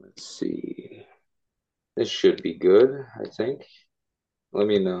Let's see. This should be good, I think. Let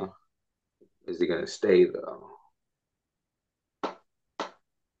me know. Is it gonna stay though?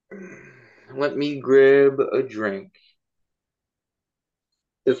 Let me grab a drink.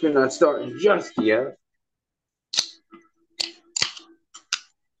 If we're not starting just yet.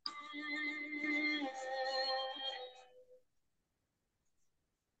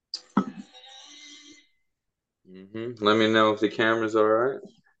 Let me know if the camera's all right.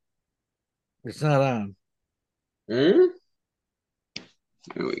 It's not on. Hmm?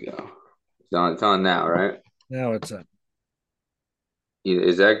 Here we go. It's on now, right? Now it's on.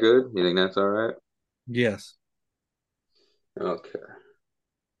 Is that good? You think that's all right? Yes. Okay.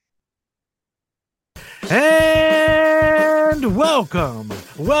 And welcome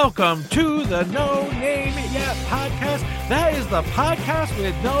to the No Name Yet podcast. That is the podcast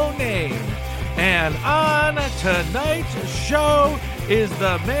with no name. And on tonight's show is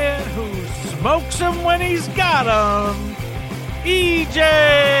the man who smokes him when he's got him, EJ.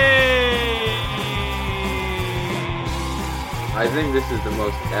 I think this is the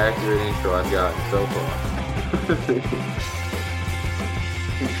most accurate intro I've gotten so far.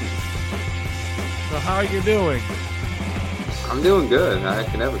 So how are you doing? I'm doing good. I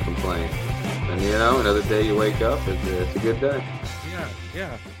can never complain. And another day you wake up, it's a good day. Yeah,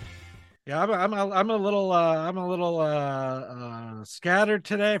 yeah. Yeah, I'm a little scattered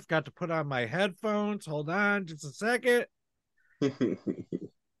today. I forgot to put on my headphones. Hold on just a second.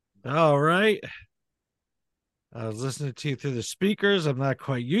 All right. I was listening to you through the speakers. I'm not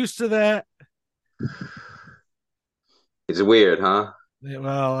quite used to that. It's weird, huh?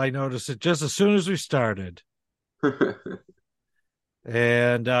 Well, I noticed it just as soon as we started.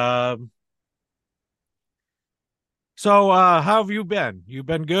 And how have you been? You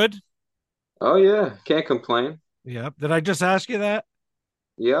been good? Oh yeah, can't complain. Yep. Did I just ask you that?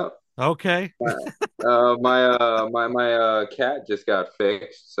 Yep. Okay. My cat just got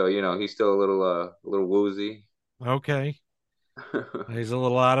fixed, so he's still a little woozy. Okay. He's a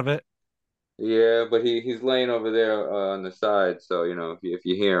little out of it. Yeah, but he's laying over there on the side, so if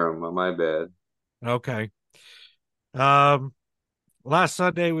you hear him, my bad. Okay. Um, Last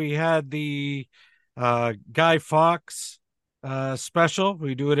Sunday we had the Guy Fawkes special.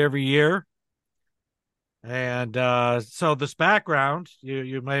 We do it every year. And so this background,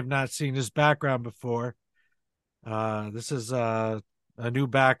 you may have not seen this background before. This is a new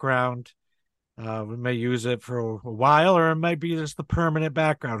background. We may use it for a while, or it might be just the permanent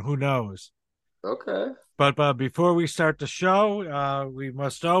background. Who knows? Okay. But before we start the show, we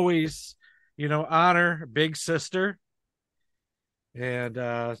must always, honor Big Sister. And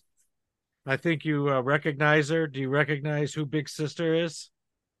I think you recognize her. Do you recognize who Big Sister is?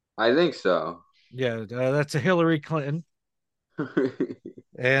 I think so. Yeah, that's a Hillary Clinton.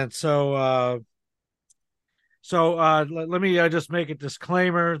 And let me just make a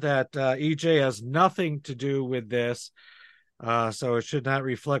disclaimer that EJ has nothing to do with this. So it should not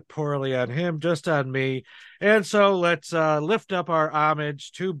reflect poorly on him, just on me. And so let's lift up our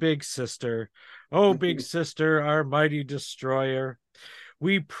homage to Big Sister. Oh, Big Sister, our mighty destroyer.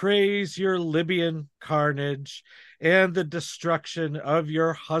 We praise your Libyan carnage and the destruction of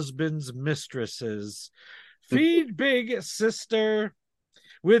your husband's mistresses. Feed Big Sister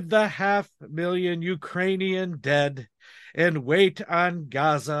with the 500,000 Ukrainian dead and wait on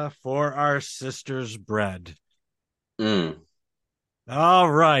Gaza for our sister's bread. Mm.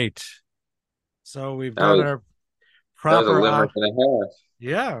 All right. So we've That done was our that was a proper, limerick and a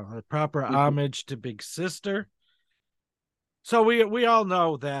yeah, a proper half. homage to Big Sister. So we all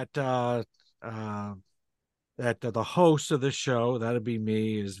know that the host of the show, that'd be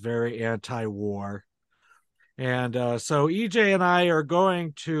me, is very anti-war, and so EJ and I are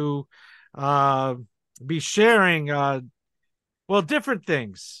going to uh, be sharing different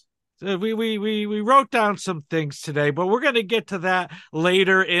things. So we wrote down some things today, but we're going to get to that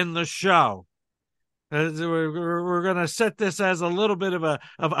later in the show. We're going to set this as a little bit of a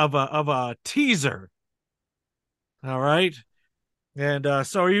teaser. All right. And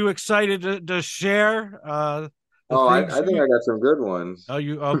so are you excited to share the Oh, things I think you I got some good ones. oh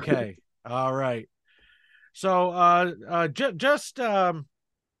you okay. All right. So just to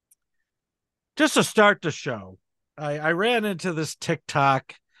start the show, I ran into this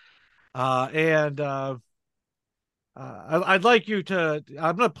TikTok and I'd like you to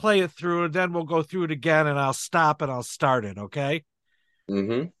I'm going to play it through and then we'll go through it again and I'll stop and I'll start it, okay?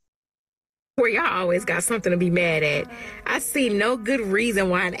 Mm-hmm. Where y'all always got something to be mad at. I see no good reason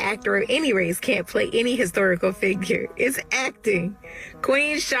why an actor of any race can't play any historical figure. It's acting.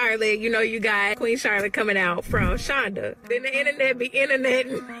 Queen Charlotte, you got Queen Charlotte coming out from Shonda. Then the internet be internet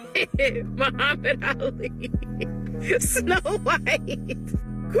Muhammad Ali. Snow White.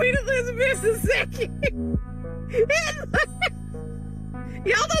 Queen Elizabeth II.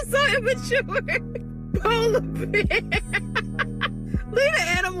 Y'all are so immature. Polar bear. Leave the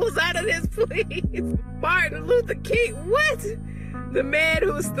animals out of this, please. Martin Luther King, what? The man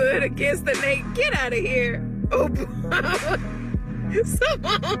who stood against the naked. Get out of here. Obama.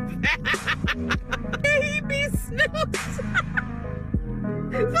 Simone. He be snooped.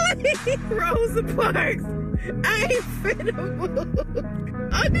 Please, Rosa Parks. I ain't finna move.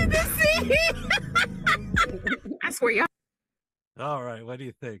 Under the sea. I swear, y'all. All right, what do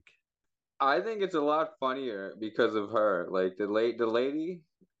you think? I think it's a lot funnier because of her. Like the lady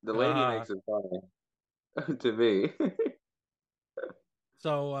makes it funny to me.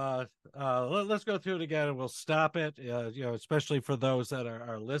 So let's go through it again, and we'll stop it. Especially for those that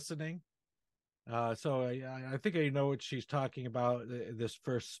are listening. So I think I know what she's talking about. This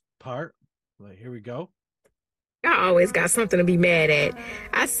first part. Well, here we go. Y'all always got something to be mad at.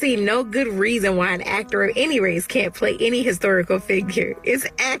 I see no good reason why an actor of any race can't play any historical figure. It's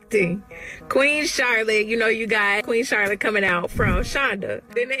acting. Queen Charlotte, you got Queen Charlotte coming out from Shonda.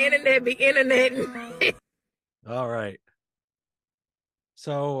 Then the internet be internet. All right.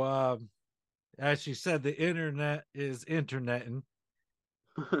 So, as she said, the internet is interneting.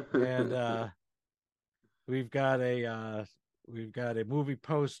 And we've got a movie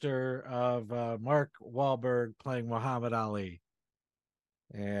poster of Mark Wahlberg playing Muhammad Ali.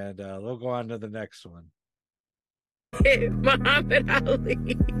 And we'll go on to the next one. Muhammad Ali.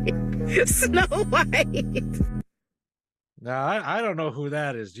 Snow White. Now, I don't know who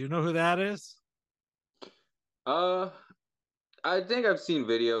that is. Do you know who that is? I think I've seen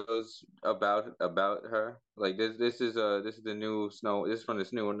videos about her. Like this is the new Snow. This is from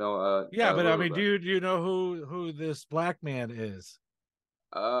this new no. Yeah, but I mean, do you know who this black man is?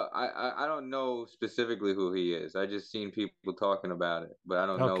 I don't know specifically who he is. I just seen people talking about it, but I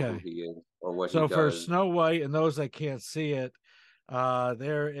don't know who he is or what he does. So for Snow White and those that can't see it,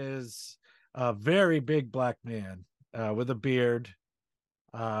 there is a very big black man with a beard,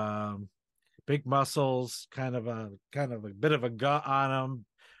 big muscles, kind of a bit of a gut on him,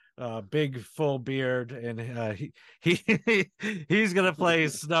 big full beard, and he's gonna play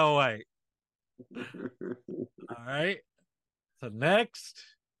Snow White. All right. So next.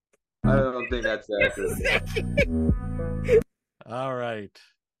 I don't think that's accurate. All right.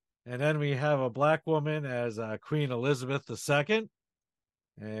 And then we have a black woman as Queen Elizabeth II.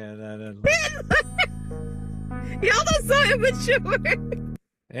 And then y'all are so immature.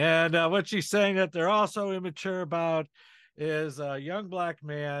 And what she's saying that they're also immature about is a young black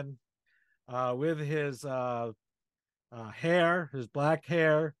man with his hair, his black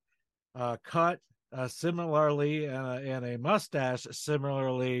hair, cut similarly, and a mustache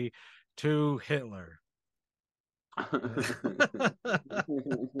similarly to Hitler.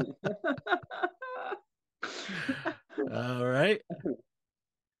 All right.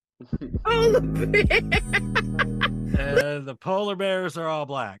 Polar bear. And the polar bears are all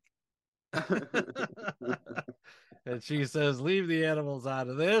black. And she says, leave the animals out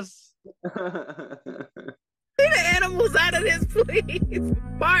of this. Leave the animals out of this, please.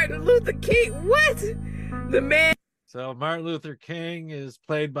 Martin Luther King, what? The man. So Martin Luther King is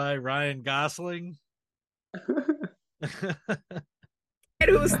played by Ryan Gosling. Who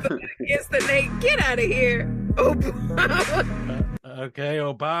stood against the naked. Get out of here. Obama. Okay,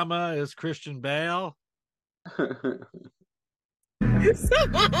 Obama is Christian Bale.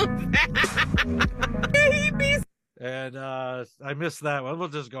 And I missed that one. We'll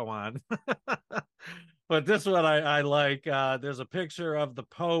just go on. But this one I like. There's a picture of the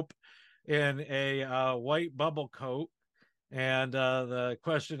Pope in a white bubble coat. And the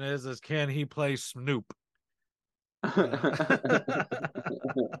question is can he play Snoop?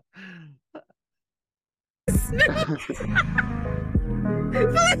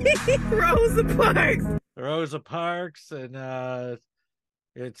 Rosa Parks. Rosa Parks, and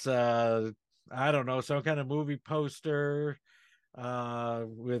it's I don't know, some kind of movie poster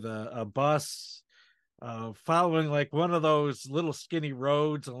with a bus following like one of those little skinny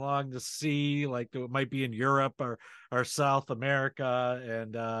roads along the sea, like it might be in Europe or South America,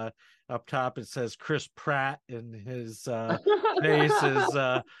 and up top it says Chris Pratt, and his face is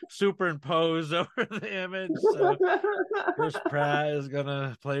superimposed over the image. So Chris Pratt is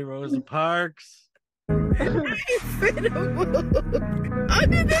gonna play Rosa Parks. Under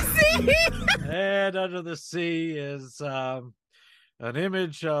the sea. And under the sea is an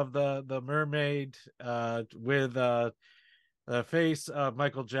image of the mermaid with the face of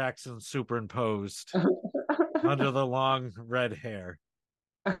Michael Jackson superimposed under the long red hair.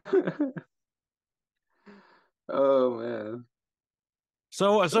 Oh man.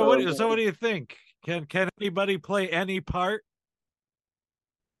 So what do you think? Can anybody play any part?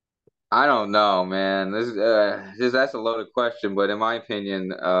 I don't know, man. This that's a loaded question, but in my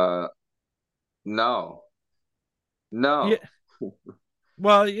opinion, no, Yeah. no.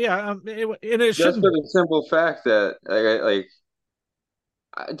 Well, yeah, and it Just for shouldn't. the simple fact that,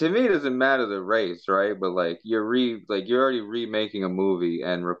 to me, it doesn't matter the race, right? But you're already remaking a movie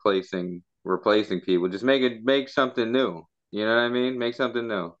and replacing people. Just make something new. You know what I mean? Make something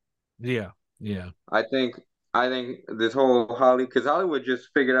new. Yeah, yeah. I think I think this whole Hollywood, because Hollywood just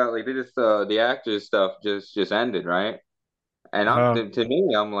figured out, like, they just the actors stuff just ended, right? And Um, to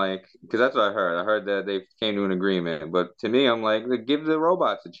me, I'm like, because that's what I heard. I heard that they came to an agreement, but to me, I'm like, give the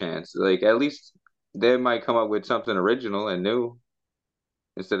robots a chance. Like, at least they might come up with something original and new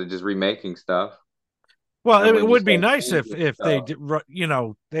instead of just remaking stuff. well, it Everyone just would be starts nice changing if they stuff. did,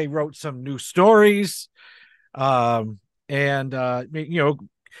 they wrote some new stories, um, and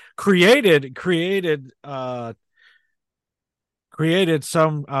created created created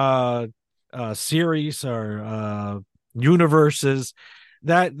some series or universes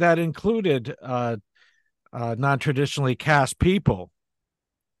that included non-traditionally cast people.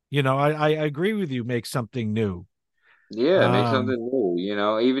 I agree with you. Make something new. Yeah, make something Um,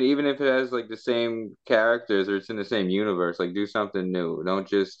 new. Even if it has like the same characters or it's in the same universe, like do something new. Don't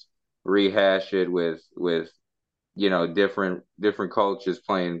just rehash it with different cultures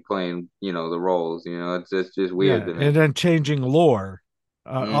playing the roles. It's just weird yeah, to me. and then changing lore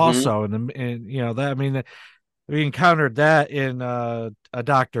Mm-hmm. also, and that, I mean, we encountered that in a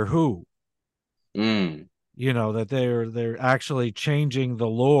Doctor Who. Mm. That they're actually changing the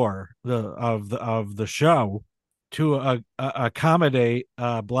lore of the show to accommodate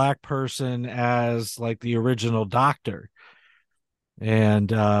a black person as like the original Doctor.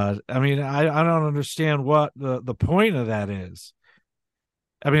 And I mean, I don't understand what the point of that is.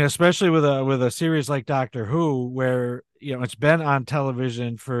 I mean, especially with a series like Doctor Who, where it's been on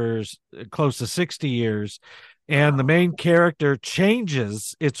television for close to 60 years, and the main character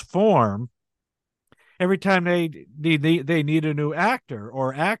changes its form every time they need a new actor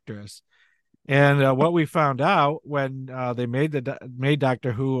or actress. And what we found out when they made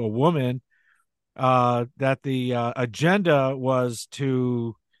Doctor Who a woman, that the agenda was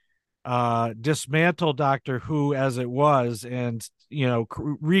to dismantle Doctor Who as it was, and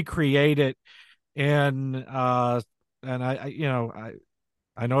recreate it. And I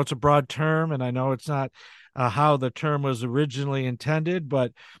know it's a broad term, and I know it's not how the term was originally intended,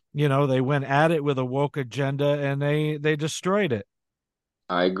 but they went at it with a woke agenda, and they destroyed it.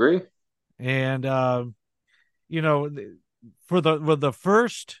 I agree. And you know, for the with the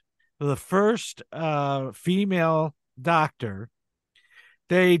first female doctor,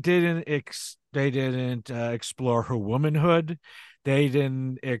 they didn't explore her womanhood. They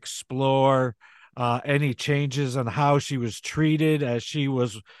didn't explore any changes on how she was treated as she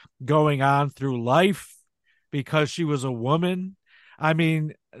was going on through life because she was a woman. I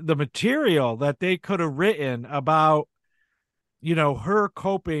mean, the material that they could have written about her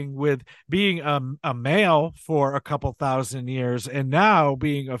coping with being a male for a couple thousand years and now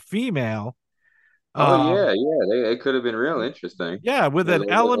being a female. Oh um yeah, yeah. It could have been real interesting. yeah, with an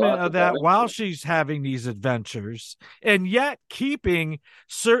There's element lots of of that while potential. she's having these adventures, and yet keeping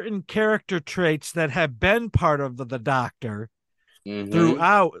certain character traits that have been part of the Doctor Mm-hmm.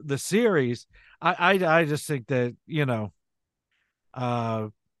 throughout the series. I just think that uh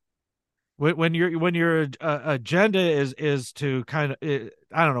when your agenda is to kind of,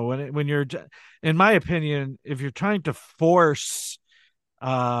 I don't know, when you're, in my opinion, if you're trying to force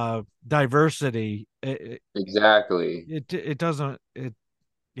diversity, Exactly. it doesn't, it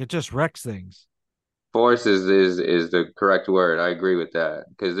just wrecks things. Force is the correct word. I agree with that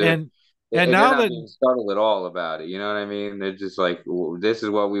because and and they're now not that, being subtle at all about it. You know what I mean? They're just like, This is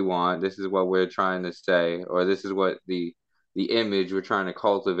what we want. This is what we're trying to say, or this is what the image we're trying to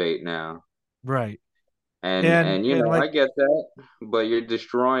cultivate now." right, And like, I get that, but you're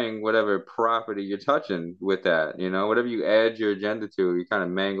destroying whatever property you're touching with that. Whatever you add your agenda to, you're kind of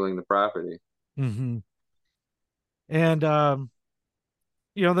mangling the property. mm-hmm. And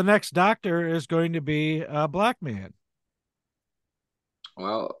the next Doctor is going to be a black man.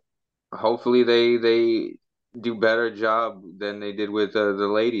 Well, hopefully they do better job than they did with the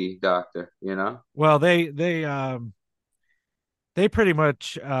lady doctor. Well, they they pretty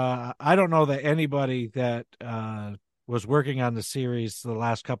much I don't know that anybody that was working on the series the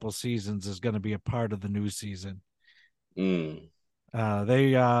last couple seasons is going to be a part of the new season. Mm.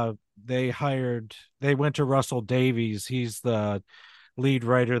 They went to Russell Davies. He's the lead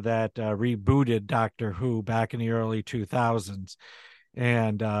writer that rebooted Doctor Who back in the early 2000s.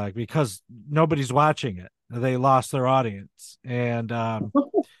 And because nobody's watching it, they lost their audience. And I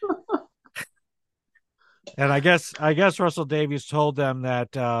guess Russell Davies told them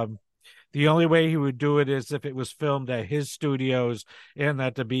that the only way he would do it is if it was filmed at his studios and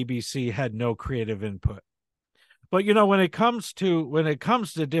that the BBC had no creative input. But when it comes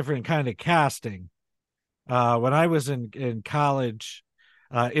to different kind of casting, when I was in college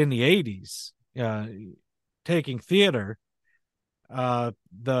in the 80s, taking theater,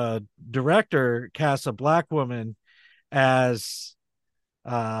 the director cast a black woman as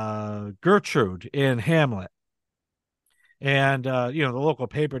Gertrude in Hamlet. And the local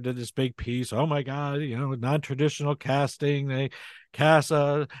paper did this big piece. Oh my God, non-traditional casting. They cast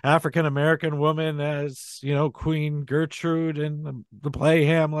a African American woman as Queen Gertrude in the play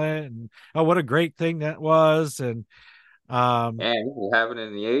Hamlet, and oh, what a great thing that was. And And this was happening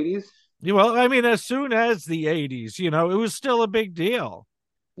in the 80s. well, I mean, as soon as the '80s, it was still a big deal.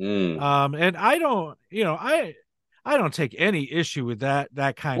 Mm. And I don't take any issue with that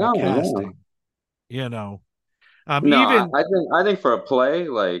kind of No, no. casting. You know, No, even. I think for a play,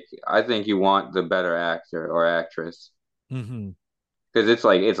 like I think you want the better actor or actress Mhm. because it's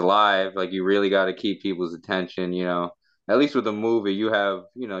like it's live, like you really got to keep people's attention, you know. At least with a movie, you have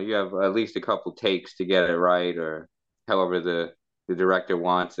at least a couple takes to get it right or however the director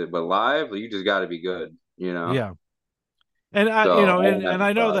wants it. But live, you just got to be good, you know. Yeah. And I, So you know, I and, wouldn't have and a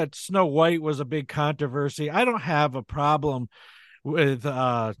I know problem. that Snow White was a big controversy. I don't have a problem with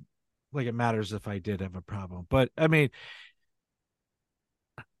like it matters if I did have a problem. But I mean,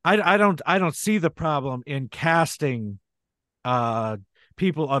 I don't see the problem in casting uh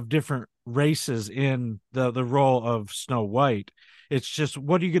people of different races in the role of Snow White. It's just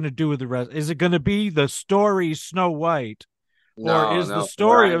what are you going to do with the rest? Is it going to be the story Snow White, or No, is the no. From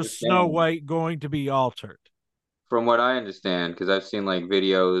what story I of Snow understand, White going to be altered? from what I understand, because I've seen like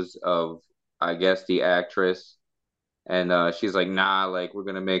videos of, I guess, the actress. And she's like, nah, like we're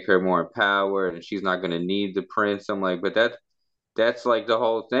gonna make her more empowered, and she's not gonna need the prince. I'm like, but that's like the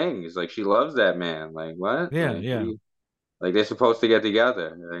whole thing. It's like she loves that man. Like what? Yeah, Like what do yeah. you like? They're supposed to get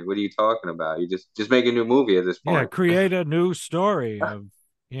together. Like what are you talking about? You just make a new movie at this Yeah, point. create a new story of,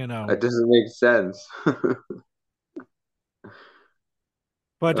 you know. It doesn't make sense.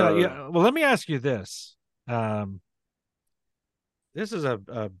 But uh, yeah, well, let me ask you this. Um, this is a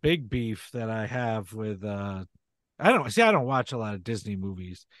big beef that I have with I don't watch a lot of Disney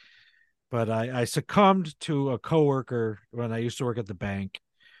movies, but I succumbed to a coworker when I used to work at the bank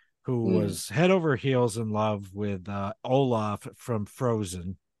who mm, was head over heels in love with Olaf from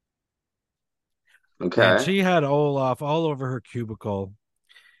Frozen. And okay. she had Olaf all over her cubicle.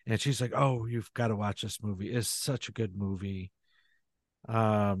 And she's like, "Oh, you've got to watch this movie. It's such a good movie."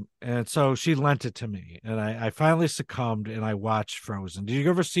 And so she lent it to me, and I finally succumbed and I watched Frozen. Did you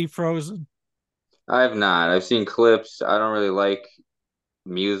ever see Frozen? I have not. I've seen clips. I don't really like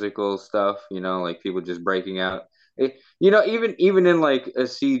musical stuff, like people just breaking out. Even in like a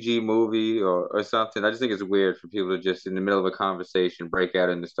CG movie or something, I just think it's weird for people to just in the middle of a conversation break out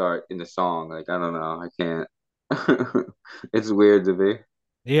and to start in the song. Like I don't know, I can't. It's weird to me.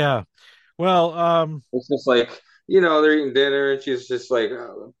 Yeah. Well, It's just like they're eating dinner and she's just like,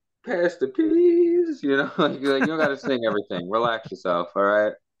 oh, pass the peas, like you don't got to sing everything. Relax yourself, all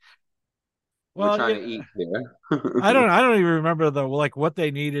right? We're well, trying to yeah, eat here. I don't even remember like what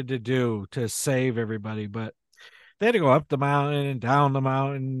they needed to do to save everybody, but they had to go up the mountain and down the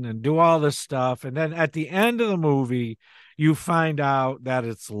mountain and do all this stuff. And then at the end of the movie, you find out that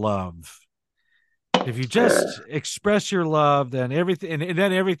it's love. If you Yeah. just express your love, then everything, and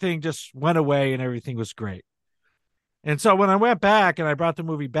then everything just went away and everything was great. And so when I went back and I brought the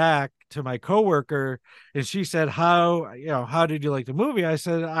movie back to my coworker, and she said, how did you like the movie?" I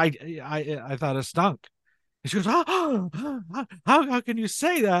said, I thought it stunk. And she goes, how can you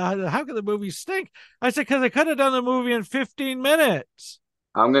say that? How can the movie stink? I said, because I could have done the movie in 15 minutes.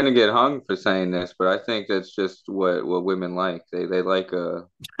 I'm gonna get hung for saying this, but I think that's just what women like. They like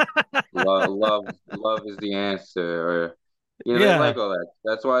love is the answer, or they Yeah. like all that.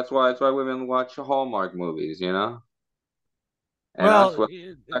 That's why women watch Hallmark movies. And Well, us, well,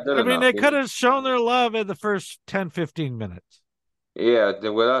 not good I mean, enough. they could have shown their love in the first 10, 15 minutes. Yeah,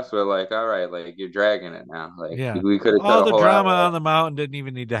 with us, we're like, all right, like you're dragging it now. Like Yeah. we could have cut All a the whole drama hour on the mountain didn't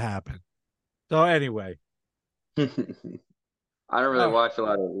even need to happen. So anyway, off. I don't really Oh, watch a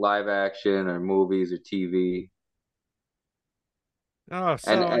lot of live action or movies or TV. oh,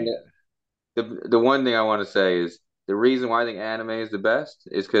 And the one thing I want to say is the reason why I think anime is the best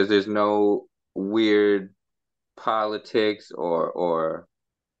is because there's no weird politics or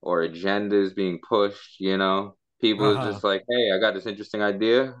agendas being pushed, you know? People are uh-huh. just like, hey, I got this interesting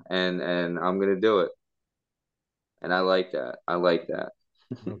idea and I'm gonna do it. And I like that. I like that.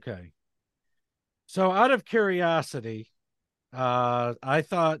 Okay. So out of curiosity, I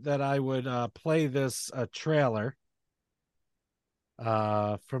thought that I would play this trailer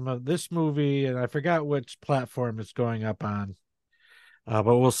from this movie, and I forgot which platform it's going up on, but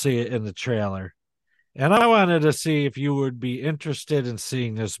we'll see it in the trailer. And I wanted to see if you would be interested in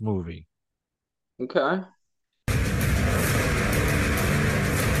seeing this movie. Okay.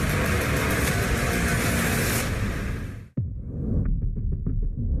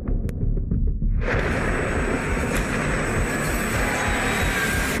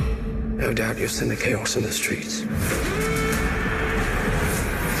 No doubt you've seen the chaos in the streets.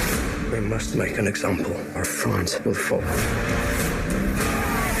 We must make an example, or France will fall.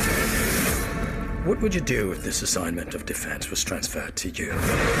 What would you do if this assignment of defense was transferred to you?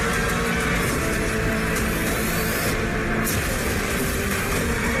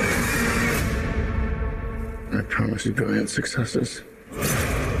 I promise you brilliant successes.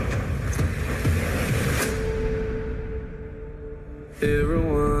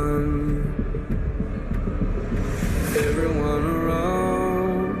 Everyone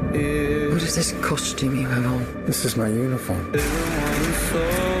around is... What is this costume you have on? This is my uniform.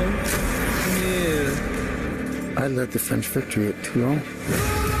 I led the French victory at Toulon.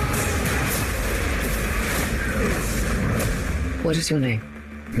 What is your name?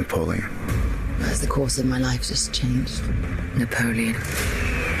 Napoleon. Has the course of my life just changed? Napoleon.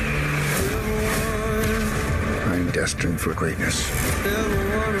 I am destined for greatness.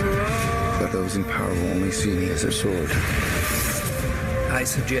 But those in power will only see me as a sword. I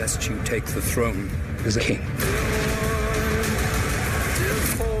suggest you take the throne As a king.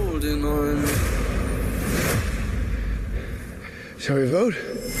 Shall we vote?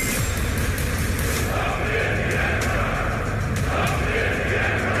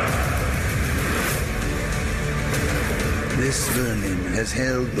 This vermin has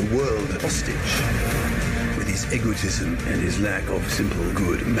held the world hostage with his egotism and his lack of simple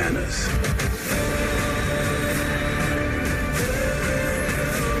good manners.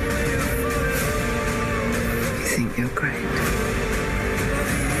 You think you're great?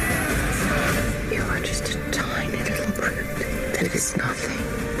 You are just a tiny little brute that is nothing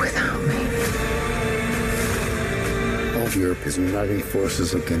without me. All of Europe is uniting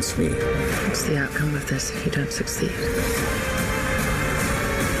forces against me. What's the outcome of this if you don't succeed?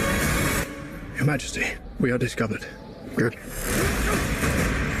 Your Majesty, we are discovered. Good.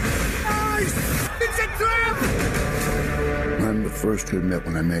 It's a trap! I'm the first to admit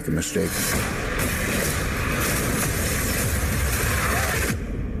when I make a mistake.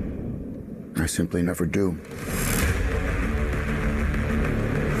 I simply never do.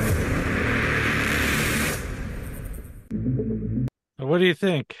 What do you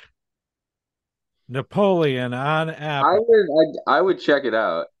think? Napoleon on Apple. I would check it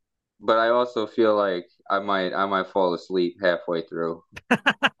out, but I also feel like I might fall asleep halfway through.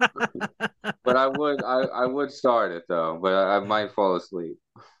 But I would start it though, but I might fall asleep.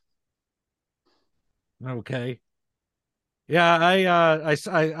 Okay. Yeah,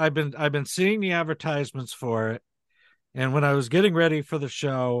 I've been seeing the advertisements for it, and when I was getting ready for the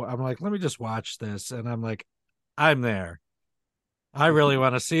show, I'm like, let me just watch this, and I'm like, I'm there. I really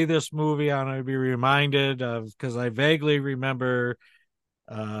want to see this movie. I want to be reminded of because I vaguely remember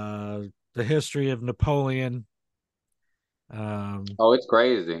the history of Napoleon. Oh, it's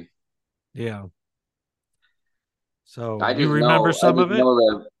crazy. Yeah. So you remember I some just of it? know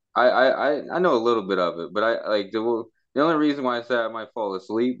that I know a little bit of it, but I like the only reason why I say I might fall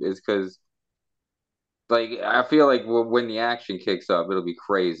asleep is because like I feel like when the action kicks up, it'll be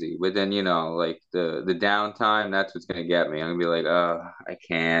crazy. But then like the downtime, that's what's gonna get me. I'm gonna be like, I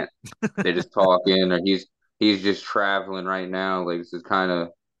can't. They're just talking, or he's just traveling right now. Like this is kind of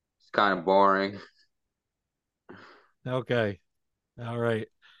boring. Okay. All right.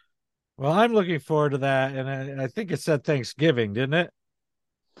 Well, I'm looking forward to that, and I think it said Thanksgiving, didn't it?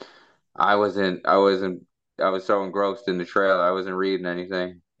 I wasn't I was so engrossed in the trailer, I wasn't reading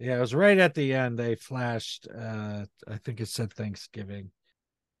anything. Yeah, it was right at the end. They flashed. I think it said Thanksgiving,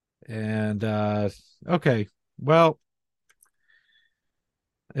 and okay. Well,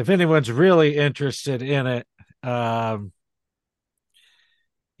 if anyone's really interested in it, um,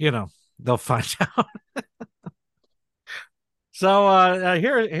 they'll find out. So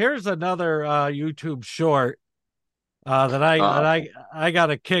here's another YouTube short that Uh, I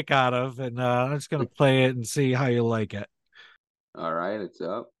got a kick out of, and I'm just gonna play it and see how you like it. all right, it's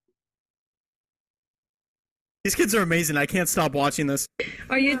up. These kids are amazing. I can't stop watching this.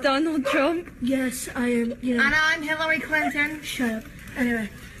 Are you Donald Trump? Yes, I am. You know. And I'm Hillary Clinton. Shut up. Anyway,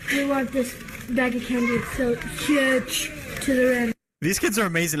 we want this bag of candy. It's so huge to the rim. These kids are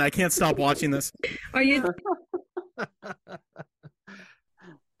amazing. I can't stop watching this. Are you?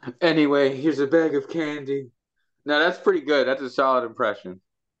 Anyway, here's a bag of candy. No, that's pretty good. That's a solid impression.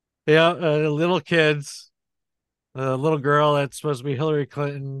 Yeah, little kids, a little girl that's supposed to be Hillary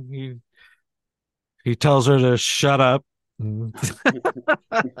Clinton. He tells her to shut up. Shut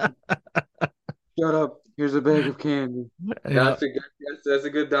up. Here's a bag of candy. Yeah. That's a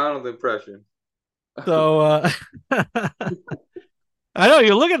good Donald impression. So I know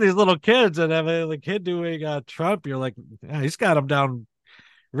you look at these little kids and the kid doing Trump, you're like, yeah, he's got him down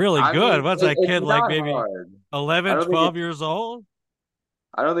really good. mean, What's that kid like? Maybe hard. 11, 12 years old?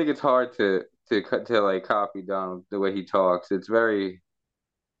 I don't think it's hard to like copy Donald the way he talks. It's weird.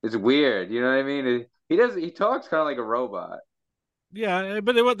 You know what I mean? He talks kind of like a robot. Yeah,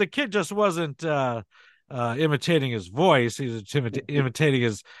 but the kid just wasn't imitating his voice. He was imitating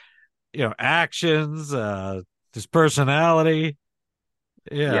his, actions, his personality.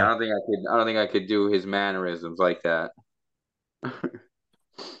 Yeah. I don't think I could do his mannerisms like that.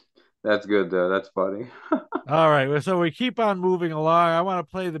 That's good though. That's funny. All right. So we keep on moving along. I want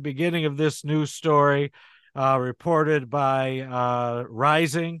to play the beginning of this news story, reported by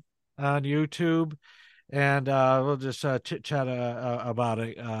Rising on YouTube, and we'll just chit chat about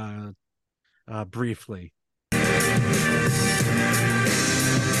it briefly.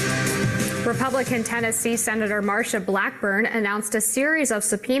 Republican Tennessee Senator Marsha Blackburn announced a series of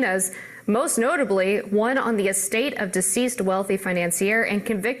subpoenas, most notably one on the estate of deceased wealthy financier and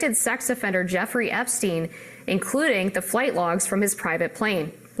convicted sex offender Jeffrey Epstein, including the flight logs from his private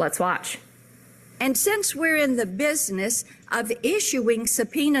plane. Let's watch. And since we're in the business of issuing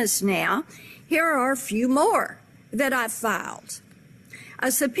subpoenas now, here are a few more that I've filed.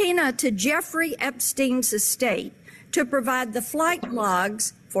 A subpoena to Jeffrey Epstein's estate to provide the flight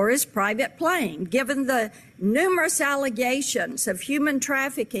logs for his private plane. Given the numerous allegations of human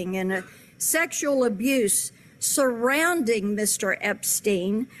trafficking and sexual abuse surrounding Mr.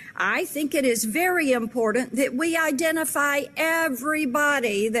 Epstein, I think it is very important that we identify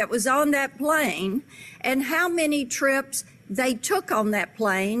everybody that was on that plane and how many trips they took on that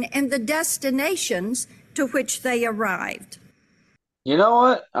plane and the destinations to which they arrived. You know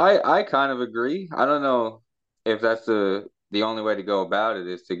what? I kind of agree. I don't know if that's the only way to go about it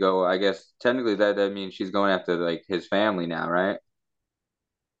is to go, I guess technically that means she's going after like his family now, right?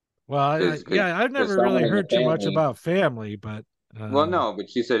 Well, I've never really heard too much about family, but well, no, but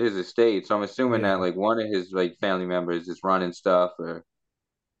she said his estate, so I'm assuming that like one of his like family members is running stuff,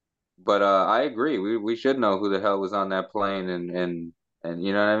 but I agree. We should know who the hell was on that plane, and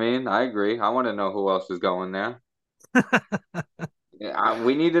you know what I mean. I agree. I want to know who else is going there.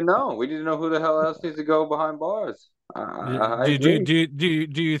 We need to know. We need to know who the hell else needs to go behind bars. Do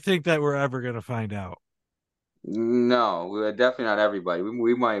you think that we're ever going to find out? No, we're definitely not everybody.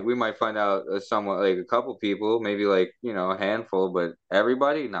 We might find out somewhat like a couple people, maybe like a handful, but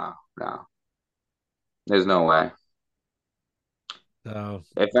everybody, no. There's no way. So,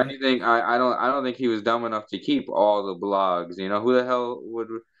 if anything, I don't think he was dumb enough to keep all the blogs. Who the hell would?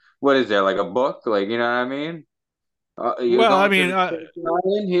 What is there like a book? Like what I mean? Well, I mean,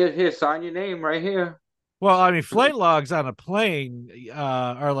 here, sign your name right here. Well, I mean, flight logs on a plane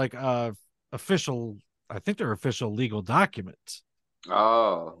are like official. I think they're official legal documents.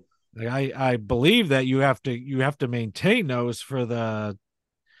 Oh, I believe that you have to maintain those for the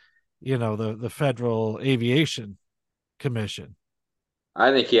Federal Aviation Commission.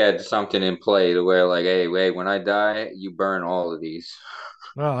 I think he had something in play to where like, hey, wait, when I die, you burn all of these.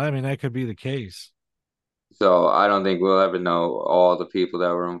 Well, I mean, that could be the case. So I don't think we'll ever know all the people that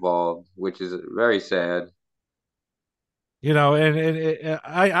were involved, which is very sad.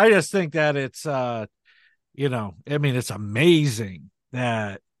 I just think that it's, I mean, it's amazing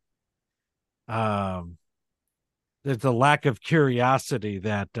that the lack of curiosity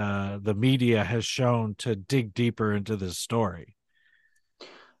that the media has shown to dig deeper into this story.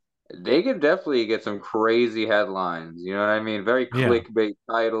 They could definitely get some crazy headlines. You know what I mean? Very clickbait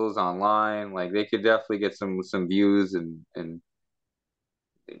titles online. Like they could definitely get some views and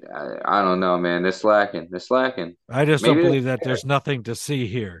I don't know, man. They're slacking. I just don't believe that there's nothing to see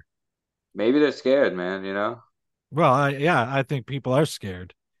here. Maybe they're scared, man. Well, I think people are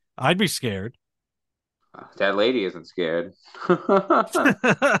scared. I'd be scared. That lady isn't scared. She's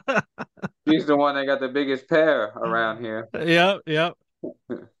the one that got the biggest pair around here. Yep, yep.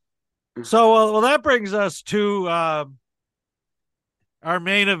 So, well, that brings us to our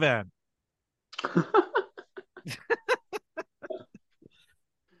main event.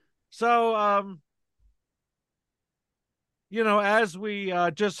 So, as we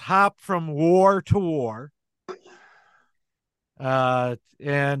just hop from war to war, and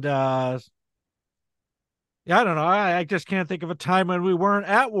yeah, I don't know. I just can't think of a time when we weren't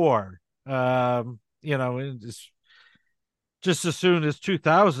at war. Just as soon as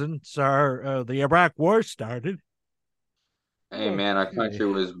 2000, the Iraq War started. Hey, man, our country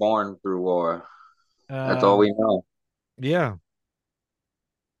was born through war. That's all we know. Yeah.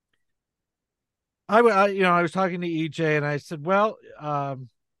 I was talking to EJ and I said, well,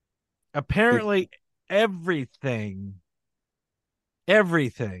 apparently everything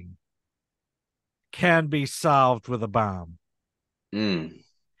can be solved with a bomb. And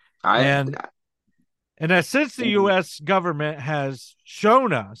that since the U.S. government has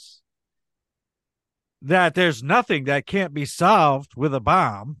shown us that there's nothing that can't be solved with a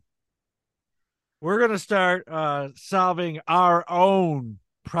bomb, we're going to start solving our own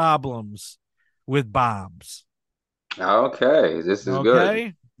problems with bombs. Okay, this is good.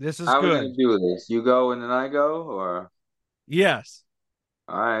 Okay, this is How good. How are we going to do this? You go and then I go, or? Yes.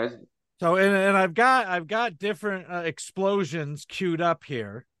 All right. So, and I've got different explosions queued up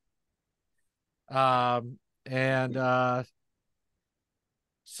here. So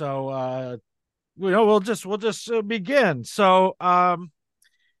we'll just begin. So now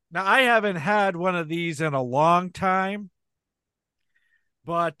I haven't had one of these in a long time,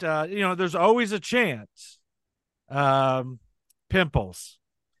 but there's always a chance. Pimples.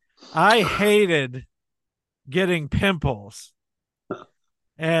 I hated getting pimples.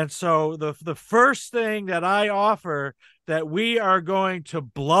 And so the first thing that I offer that we are going to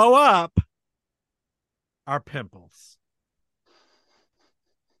blow up are pimples.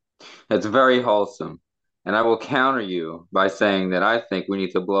 That's very wholesome. And I will counter you by saying that I think we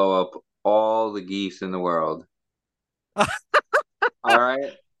need to blow up all the geese in the world. All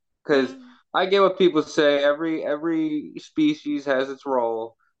right? Because I get what people say. Every species has its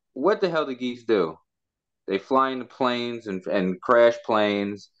role. What the hell do geese do? They fly into planes and crash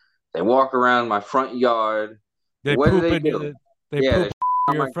planes. They walk around my front yard. What do they do? They poop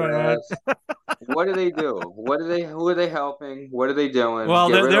in your front yard. What do they do? Who are they helping? What are they doing? Well,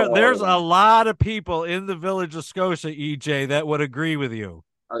 there's a lot of people in the village of Scotia, EJ, that would agree with you.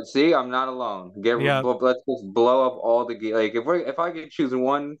 See, I'm not alone. Let's just blow up all the geese. Like if I could choose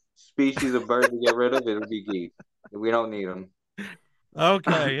one species of bird to get rid of, it would be geese. We don't need them.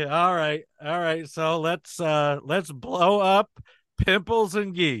 Okay, all right. So let's blow up pimples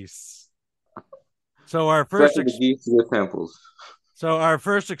and geese. So our first geese with pimples. So our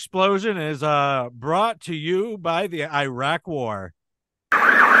first explosion is brought to you by the Iraq War.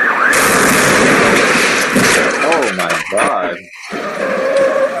 Oh my God!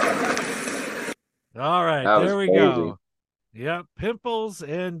 All right, there we go. Yep, pimples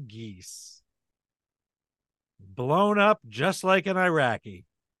and geese. Blown up just like an Iraqi.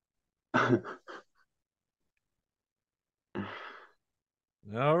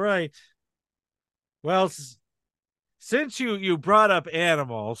 All right. Well, since you brought up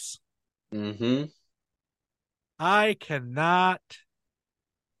animals, I cannot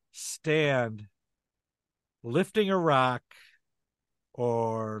stand lifting a rock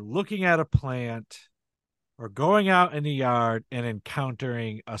or looking at a plant or going out in the yard and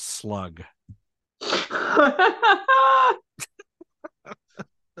encountering a slug.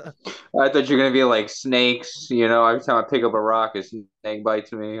 I thought you were gonna be like snakes, every time I pick up a rock, a snake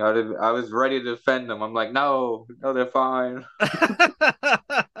bites me. I was ready to defend them. I'm like, no, they're fine.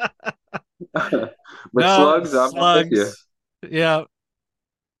 But no, slugs, I'm not with you. Yeah.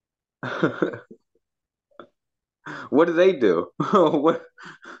 What do they do? What?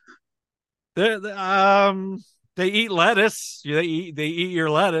 They eat lettuce. They eat your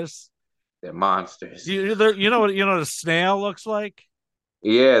lettuce. They're monsters. You know what a snail looks like?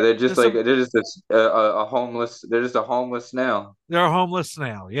 Yeah, they're just a homeless. They're just a homeless snail. They're a homeless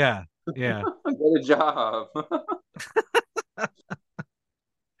snail. Yeah. Get a job.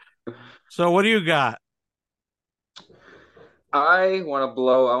 So what do you got? I want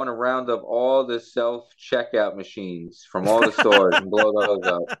to round up all the self-checkout machines from all the stores and blow those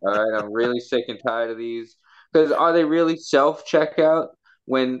up. All right, I'm really sick and tired of these. Because are they really self-checkout?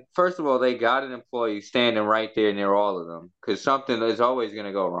 When, first of all, they got an employee standing right there near all of them. Because something is always going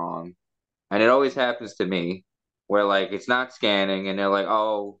to go wrong. And it always happens to me. where like it's not scanning and they're like,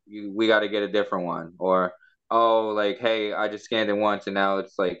 oh, we got to get a different one, or oh, like, hey, I just scanned it once and now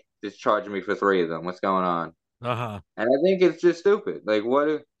it's like just charging me for three of them. What's going on? Uh-huh. And I think it's just stupid. Like, what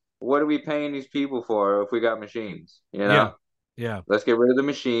are we paying these people for if we got machines? You Yeah. know, Yeah. let's get rid of the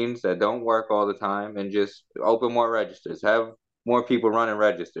machines that don't work all the time and just open more registers. Have more people running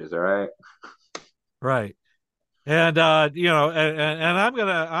registers. All right. Right. And and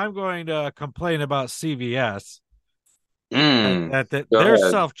I'm going to complain about CVS. That Go their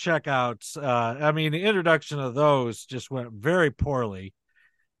ahead. self checkouts. I mean, the introduction of those just went very poorly.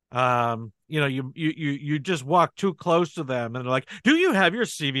 You just walk too close to them, and they're like, "Do you have your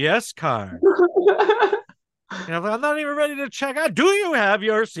CVS card?" I'm not even ready to check out. Do you have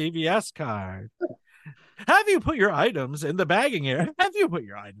your CVS card? Have you put your items in the bagging area? Have you put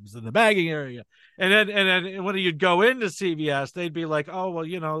your items in the bagging area? And then when you'd go into CVS, they'd be like, "Oh, well,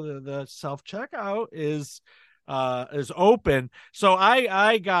 the self checkout is open." So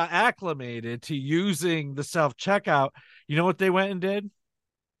I got acclimated to using the self checkout. You know what they went and did?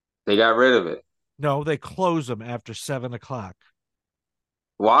 They got rid of it. No, they close them after 7:00.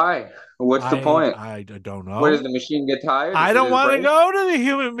 Why? What's the point? I don't know. Where does the machine get tired? I Is it don't his want to break? go to the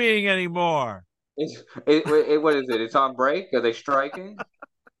human being anymore. What is it? It's on break? Are they striking?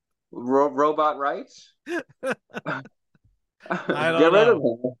 Robot rights? I don't Get rid of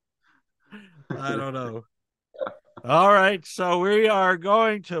know. them. I don't know. All right, so we are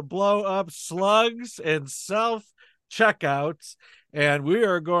going to blow up slugs and self checkouts, and we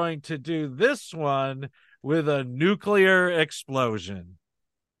are going to do this one with a nuclear explosion.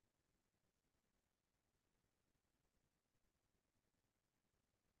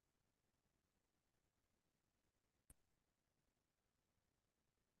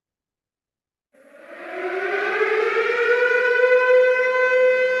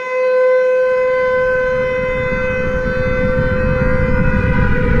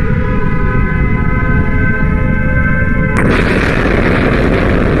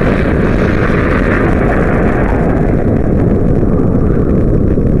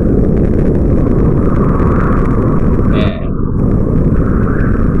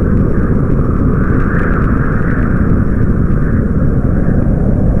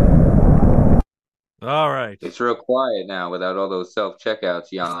 All right. It's real quiet now without all those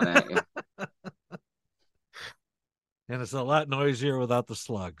self-checkouts yelling at you. And it's a lot noisier without the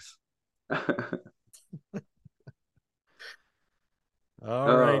slugs. All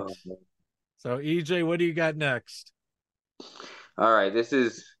right. So EJ, what do you got next? All right, this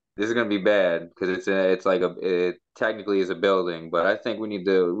is gonna be bad because it technically is a building, but I think we need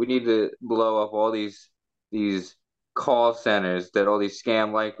to blow up all these call centers that all these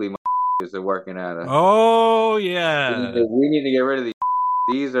scam likely are working at. Oh yeah. We need to get rid of these.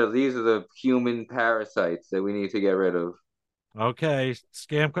 These are the human parasites that we need to get rid of. Okay,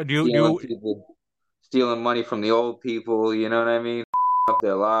 scam. Stealing money from the old people. You know what I mean? Up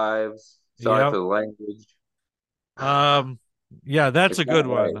their lives. Sorry for the language. Yeah, that's a good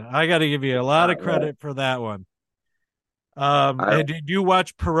one. Right. I got to give you a lot of credit for that one. And did you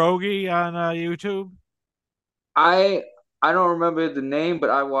watch Pierogi on YouTube? I don't remember the name, but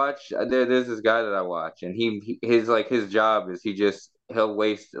I watch. There's this guy that I watch, and his job is he'll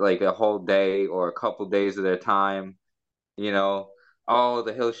waste like a whole day or a couple days of their time. He'll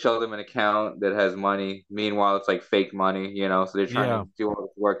show them an account that has money. Meanwhile, it's like fake money. So they're trying to do all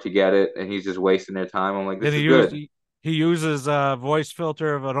this work to get it, and he's just wasting their time. I'm like, this is good. He uses a voice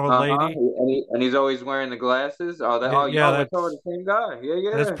filter of an old lady, and he's always wearing the glasses. We're talking the same guy.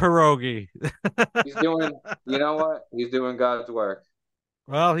 Yeah. That's Pierogi. He's doing, you know what? He's doing God's work.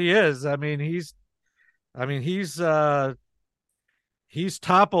 Well, he is. He's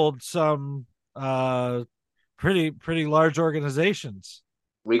toppled some pretty large organizations.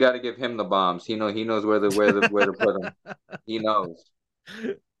 We got to give him the bombs. He knows where to put them. He knows.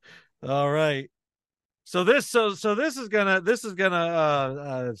 All right. So this is gonna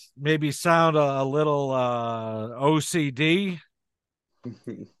maybe sound a little OCD,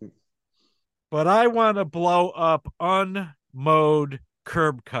 but I want to blow up unmowed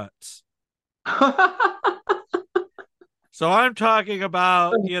curb cuts. So I'm talking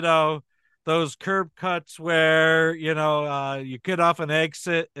about those curb cuts where you get off an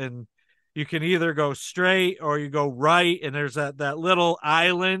exit and you can either go straight or you go right, and there's that little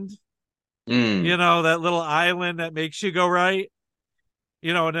island. That little island that makes you go right,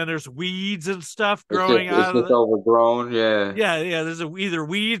 and then there's weeds and stuff growing out of it. It's overgrown. Yeah. There's either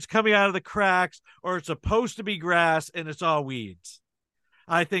weeds coming out of the cracks or it's supposed to be grass and it's all weeds.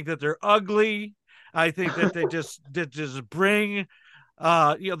 I think that they're ugly. I think that they just bring,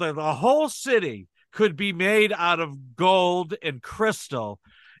 the whole city could be made out of gold and crystal,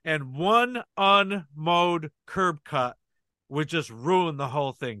 and one unmowed curb cut would just ruin the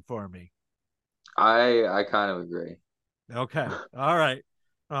whole thing for me. I kind of agree. Okay. All right.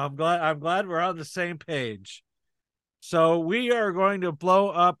 I'm glad we're on the same page. So we are going to blow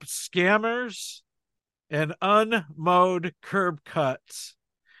up scammers and unmowed curb cuts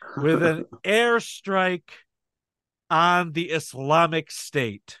with an airstrike on the Islamic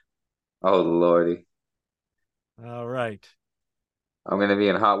State. Oh, Lordy. All right. I'm going to be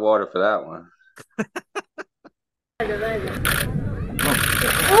in hot water for that one. Check.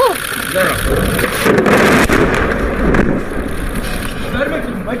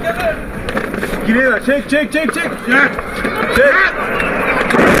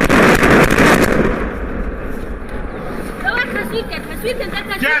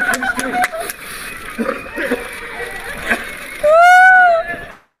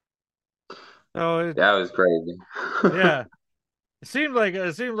 That was crazy. Yeah. It seemed like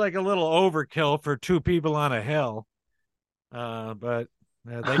a little overkill for two people on a hill. But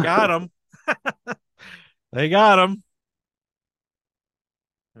they got him. They got him.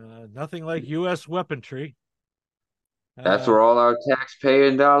 Nothing like U.S. weaponry. That's where all our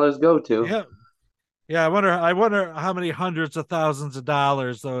tax-paying dollars go to. Yeah. Yeah, I wonder how many hundreds of thousands of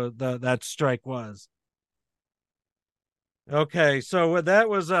dollars that strike was. Okay, so that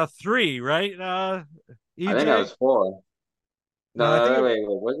was 3, right? EJ? I think that was 4. No, wait,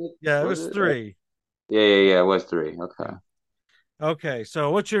 was it? Yeah, it was 3. Yeah, it was 3. Okay. Okay,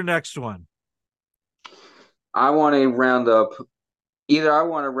 so what's your next one? I want to round up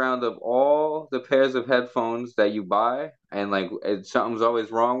all the pairs of headphones that you buy, and like something's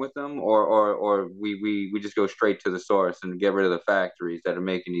always wrong with them, or we just go straight to the source and get rid of the factories that are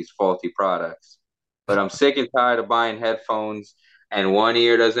making these faulty products. But I'm sick and tired of buying headphones and one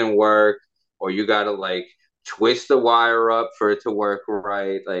ear doesn't work, or you gotta like twist the wire up for it to work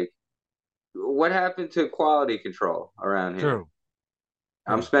right. Like, what happened to quality control around here? True.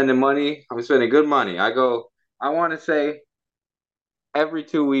 I'm spending money. I'm spending good money. I want to say every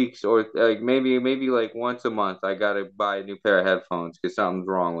 2 weeks, or like maybe like once a month, I gotta buy a new pair of headphones because something's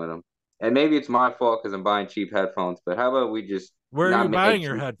wrong with them. And maybe it's my fault because I'm buying cheap headphones. But how about we just where are you buying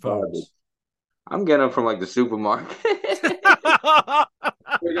your headphones? Garbage. I'm getting them from like the supermarket.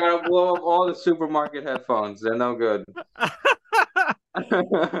 We gotta blow up all the supermarket headphones. They're no good.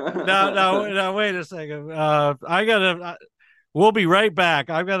 No, wait a second. We'll be right back.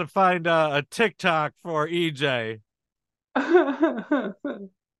 I've got to find a TikTok for EJ.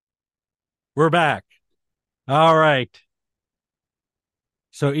 We're back. All right.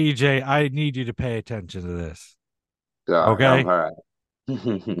 So EJ, I need you to pay attention to this. Okay? All right.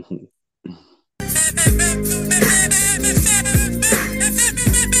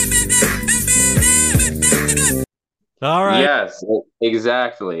 All right. Yes,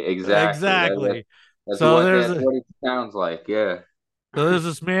 exactly. That's what it sounds like. Yeah. So there's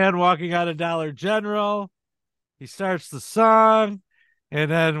this man walking out of Dollar General. He starts the song, and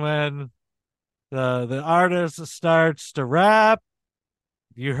then when the artist starts to rap,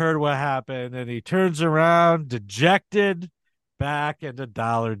 you heard what happened, and he turns around, dejected, back into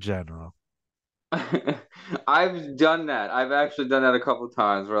Dollar General. I've done that. I've actually done that a couple of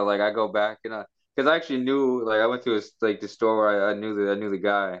times where like I go back and because I actually knew, like I went to the store where I knew the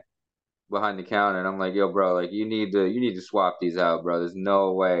guy behind the counter, and I'm like, yo, bro, like you need to swap these out, bro. There's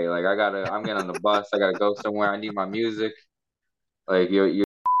no way. Like I'm getting on the bus. I gotta go somewhere. I need my music. Like you.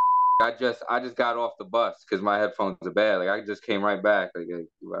 I just got off the bus because my headphones are bad. Like I just came right back. Like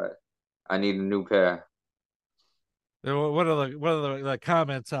I need a new pair. One of the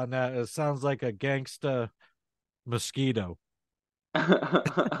comments on that? It sounds like a gangsta mosquito.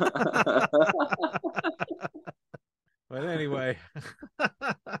 But anyway.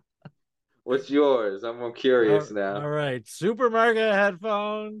 What's yours? I'm curious now. All right. Supermarket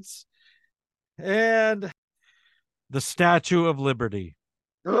headphones and the Statue of Liberty.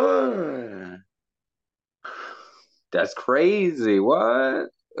 That's crazy. What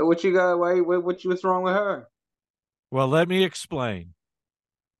you got? What's wrong with her? Well, let me explain.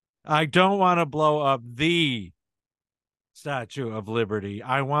 I don't want to blow up the Statue of Liberty.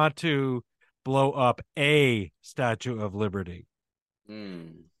 I want to blow up a Statue of Liberty.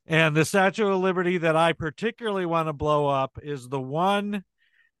 And the Statue of Liberty that I particularly want to blow up is the one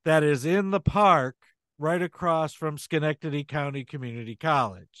that is in the park right across from Schenectady County Community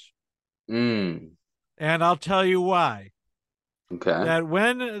College. And I'll tell you why. Okay. That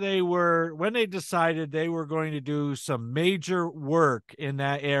when they decided they were going to do some major work in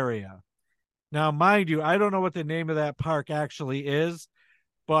that area. Now, mind you, I don't know what the name of that park actually is,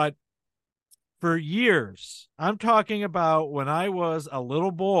 but for years. I'm talking about when I was a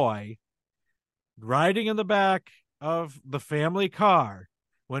little boy, riding in the back of the family car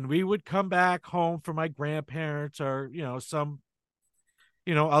when we would come back home from my grandparents or, some,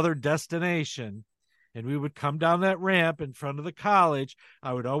 other destination. And we would come down that ramp in front of the college.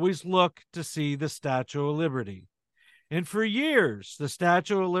 I would always look to see the Statue of Liberty. And for years, the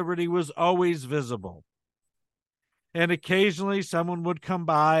Statue of Liberty was always visible. And occasionally someone would come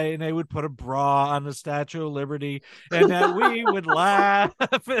by and they would put a bra on the Statue of Liberty, and that we would laugh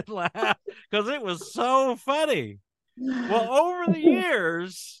and laugh because it was so funny. Well, over the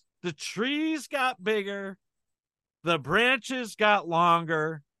years, the trees got bigger, the branches got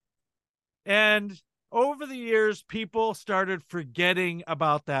longer, and over the years, people started forgetting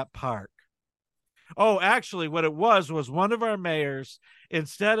about that park. Oh, actually, what it was one of our mayors,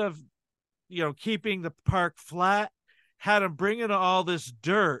 instead of, keeping the park flat, had him bring in all this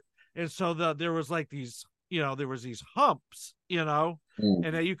dirt. And so there was like these, there was these humps, and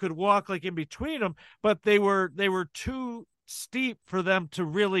that you could walk like in between them, but they were too steep for them to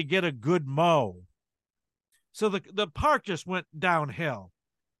really get a good mow. So the park just went downhill,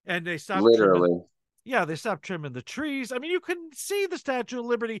 and they stopped literally. They stopped trimming the trees. I mean, you couldn't see the Statue of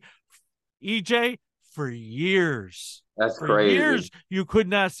Liberty, EJ, for years. That's for crazy. Years, you could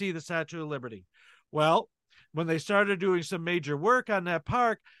not see the Statue of Liberty. Well, when they started doing some major work on that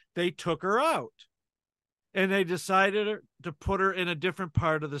park, they took her out, and they decided to put her in a different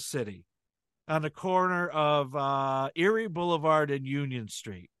part of the city on the corner of Erie Boulevard and Union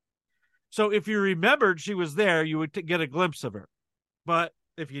Street. So if you remembered she was there, you would get a glimpse of her. But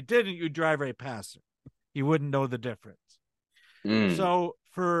if you didn't, you'd drive right past her. You wouldn't know the difference. So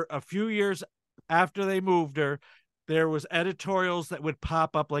for a few years after they moved her, there was editorials that would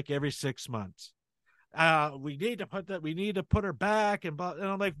pop up like every 6 months. We need to put her back. And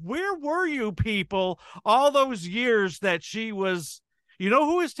I'm like, where were you people all those years that she was,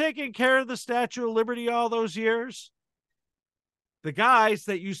 who was taking care of the Statue of Liberty all those years? The guys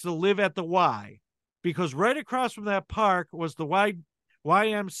that used to live at the Y, because right across from that park was the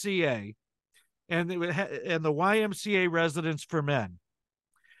YMCA and the YMCA residence for men.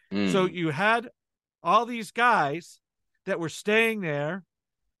 So you had all these guys that were staying there,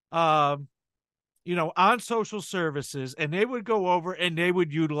 on social services, and they would go over and they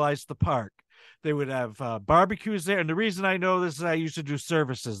would utilize the park. They would have barbecues there. And the reason I know this is I used to do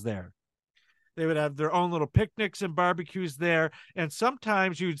services there. They would have their own little picnics and barbecues there. And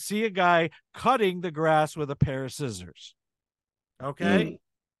sometimes you'd see a guy cutting the grass with a pair of scissors. Okay.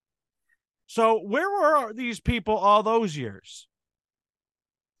 So where were these people all those years?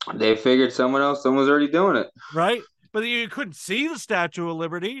 They figured someone was already doing it. Right. But you couldn't see the Statue of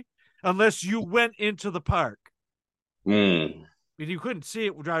Liberty unless you went into the park. You couldn't see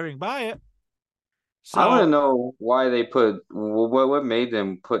it driving by it. So, I want to know why they put what made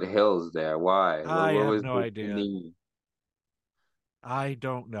them put hills there. Why? I what have was no idea. Need? I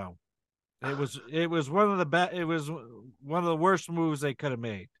don't know. It was one of the worst moves they could have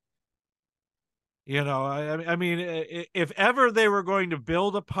made. I mean, if ever they were going to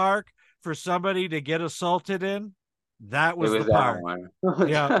build a park for somebody to get assaulted in, that was the park. One.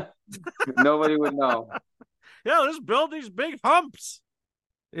 Yeah. Nobody would know. Yeah, let's build these big humps.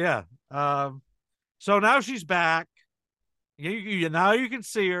 Yeah. So now she's back. Now you can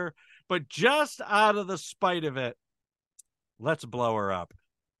see her, but just out of the spite of it, let's blow her up.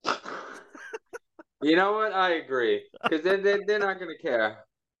 You know what? I agree, because they're not going to care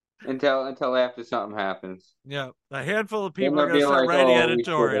until after something happens. Yeah, a handful of people are going to start writing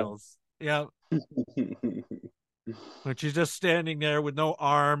editorials. Yeah. When she's just standing there with no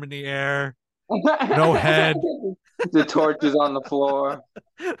arm in the air, no head. The torch is on the floor.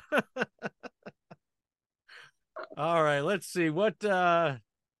 All right, let's see. What kind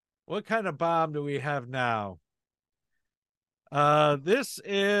of bomb do we have now? This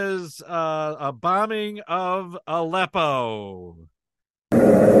is a bombing of Aleppo.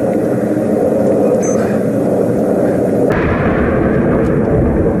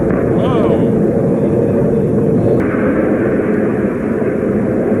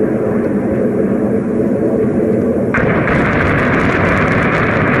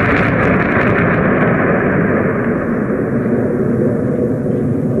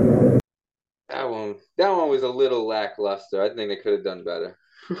 That one was a little lackluster. I think they could have done better.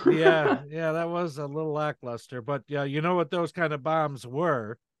 yeah, that was a little lackluster. But yeah, you know what those kind of bombs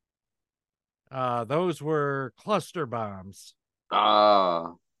were? Those were cluster bombs.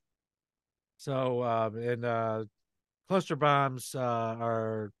 Ah. So, cluster bombs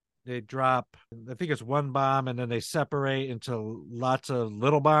they drop, I think it's one bomb, and then they separate into lots of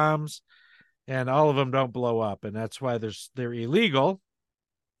little bombs. and all of them don't blow up, and that's why they're illegal.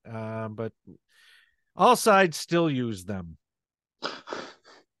 But all sides still use them.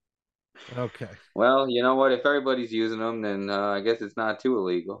 Okay. Well, you know what? If everybody's using them, then I guess it's not too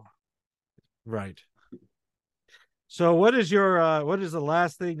illegal. Right. So what is the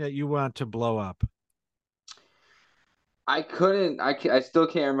last thing that you want to blow up? I still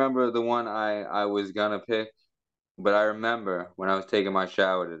can't remember the one I was gonna pick, but I remember when I was taking my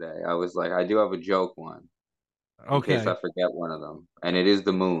shower today, I was like, I do have a joke one in case I forget one of them, and it is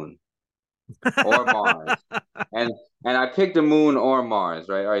the moon or Mars. And I picked the moon or Mars,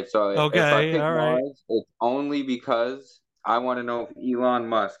 right? All right, so if I pick Mars, it's only because I want to know if Elon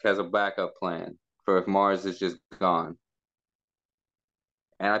Musk has a backup plan for if Mars is just gone.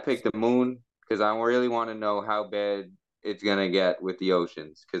 And I picked the moon because I really want to know how bad it's gonna get with the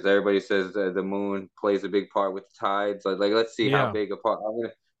oceans. Because everybody says the moon plays a big part with the tides. Like let's see how big a part.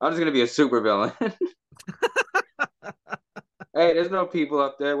 I'm just gonna be a super villain. Hey, there's no people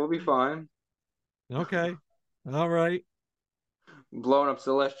up there. We'll be fine. Okay. All right. Blowing up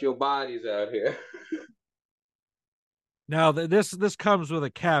celestial bodies out here. Now, this comes with a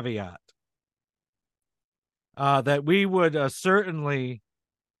caveat that we would certainly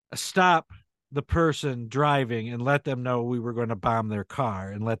stop the person driving and let them know we were going to bomb their car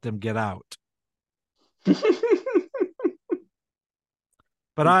and let them get out.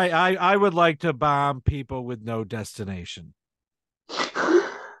 But I would like to bomb people with no destination.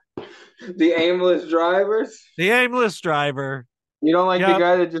 The aimless drivers? The aimless driver. You don't like the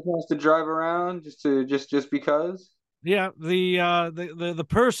guy that just wants to drive around just because? Yeah, the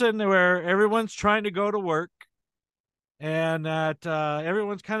person where everyone's trying to go to work and that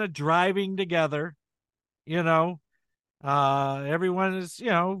everyone's kind of driving together, everyone is,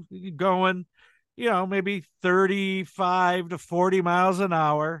 going, maybe 35 to 40 miles an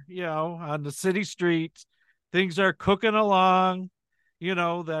hour, on the city streets. Things are cooking along.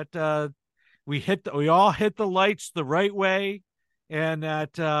 That we all hit the lights the right way, and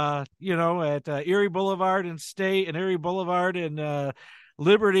at at Erie Boulevard and State and Erie Boulevard and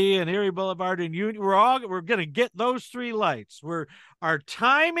Liberty and Erie Boulevard and Union, we're gonna get those three lights. Our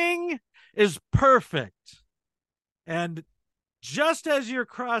timing is perfect, and just as you're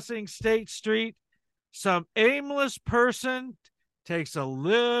crossing State Street, some aimless person takes a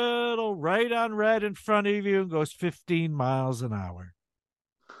little right on red in front of you and goes 15 miles an hour.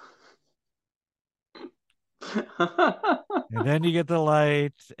 And then you get the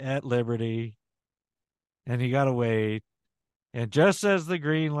light at Liberty and you got to wait. And just as the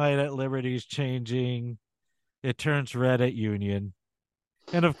green light at Liberty is changing, it turns red at Union.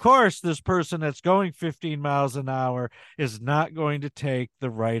 And of course, this person that's going 15 miles an hour is not going to take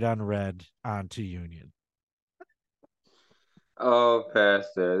the right on red onto Union. Oh,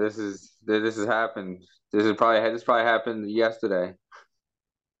 Pastor, this has happened. This probably happened yesterday.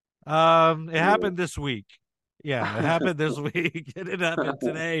 It happened this week. Yeah, it happened this week. It didn't happen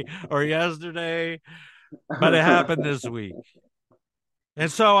today or yesterday, but it happened this week.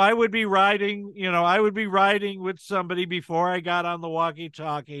 And so I would be riding with somebody before I got on the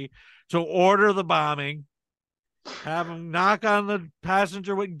walkie-talkie to order the bombing, have them knock on the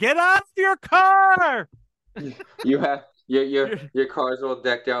passenger window, get out of your car. You have your car's all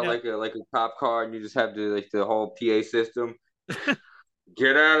decked out like a cop car, and you just have the whole PA system.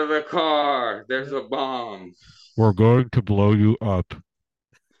 Get out of the car. There's a bomb. We're going to blow you up.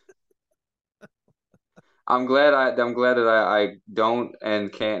 I'm glad that I don't and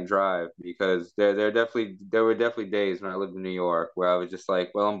can't drive, because there were definitely days when I lived in New York where I was just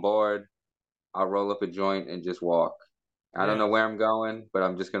like, well, I'm bored. I'll roll up a joint and just walk. I don't know where I'm going, but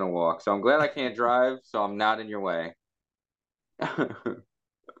I'm just gonna walk. So I'm glad I can't drive, so I'm not in your way.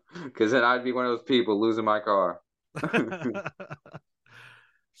 Because then I'd be one of those people losing my car.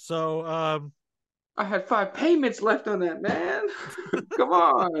 So I had 5 payments left on that, man. Come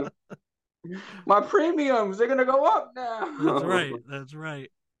on. My premiums, they're gonna go up now. That's right.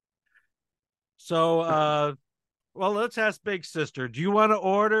 So well, let's ask Big Sister. Do you want to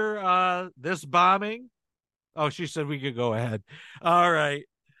order this bombing? Oh, she said we could go ahead. All right.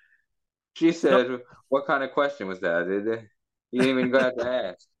 She said, what kind of question was that? You didn't even have to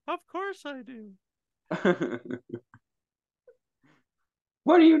ask. Of course I do.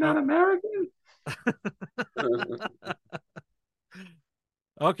 What, are you not American?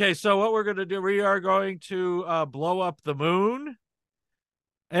 Okay, so what we're going to do, we are going to blow up the moon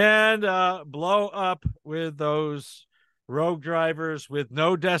and blow up with those rogue drivers with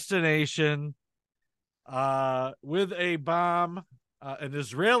no destination, with a bomb, an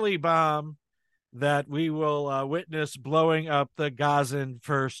Israeli bomb that we will witness blowing up the Gazan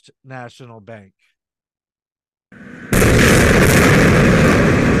First National Bank.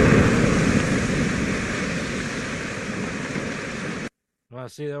 Want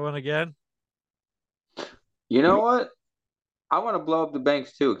to see that one again? You know what? I want to blow up the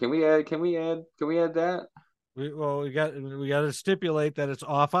banks too. Can we add that? We got to stipulate that it's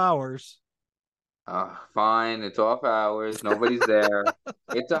off hours. Fine. It's off hours. Nobody's there.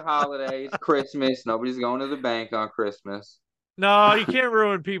 It's a holiday. It's Christmas. Nobody's going to the bank on Christmas. No, you can't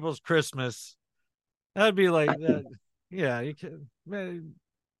ruin people's Christmas. That'd be like that. Yeah, you can.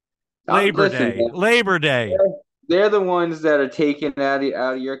 Labor Day. Man. Labor Day. They're the ones that are taken out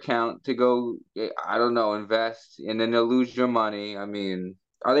of your account to go, I don't know, invest, and then they'll lose your money. I mean,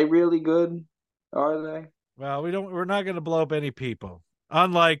 are they really good? Are they? Well, we're not going to blow up any people.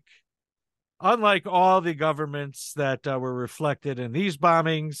 Unlike all the governments that were reflected in these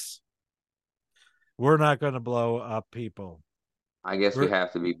bombings, we're not going to blow up people. I guess we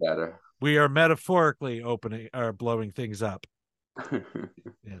have to be better. We are metaphorically blowing things up.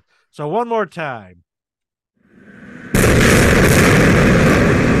 Yeah. So one more time.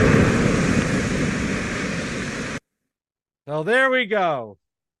 So there we go.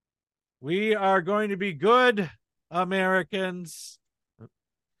 We are going to be good Americans.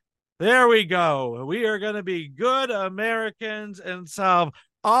 There we go. We are going to be good Americans and solve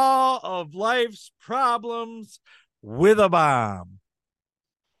all of life's problems with a bomb.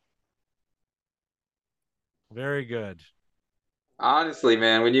 Very good. Honestly,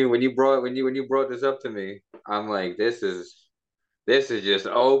 man, when you brought this up to me, I'm like, this is just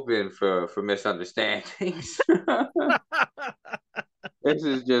open for misunderstandings. This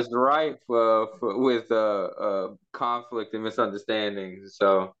is just rife with conflict and misunderstandings.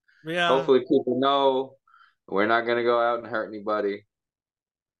 So yeah, hopefully people know we're not gonna go out and hurt anybody.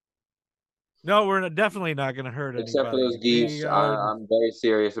 No, we're definitely not gonna hurt anybody. Except for those geese. I'm very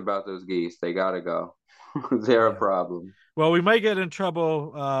serious about those geese. They gotta go. They're a problem. Well, we might get in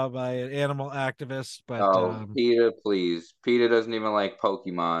trouble by an animal activist, but PETA, please. PETA doesn't even like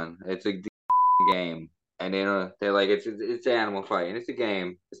Pokemon. It's a game, and they're like it's animal fighting. It's a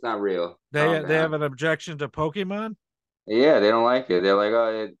game. It's not real. They have an objection to Pokemon. Yeah, they don't like it. They're like,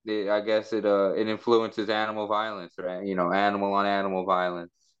 I guess it influences animal violence, right? Animal on animal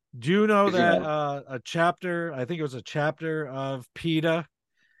violence. Do you know that a chapter? I think it was a chapter of PETA.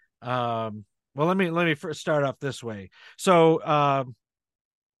 Well, let me first start off this way. So,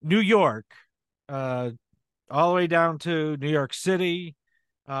 New York, all the way down to New York City,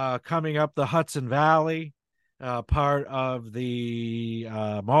 coming up the Hudson Valley, part of the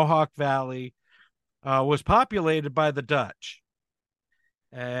Mohawk Valley, was populated by the Dutch.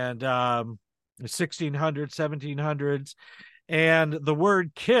 And 1600s, 1700s. And the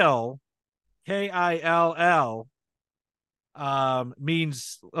word kill, Kill,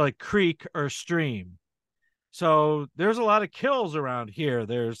 means like creek or stream. So there's a lot of kills around here.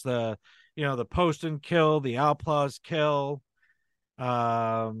 There's the Poston kill, the Outlaws kill.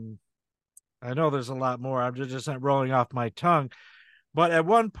 I know there's a lot more. I'm just not rolling off my tongue. But at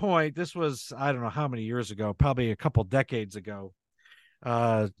one point, this was, I don't know how many years ago, probably a couple decades ago,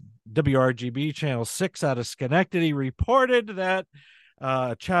 WRGB Channel 6 out of Schenectady reported that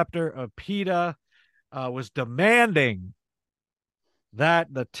a chapter of PETA was demanding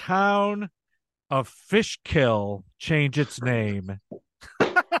that the town of Fishkill change its name.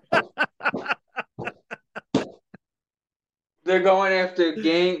 They're going after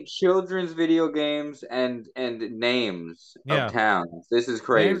children's video games and names of towns. This is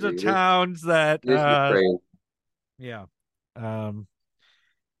crazy. Names of towns that this is crazy. Yeah.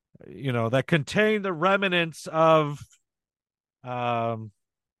 That contain the remnants of the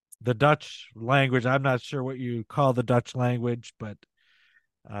Dutch language. I'm not sure what you call the Dutch language, but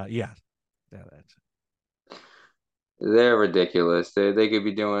that's they're ridiculous. They could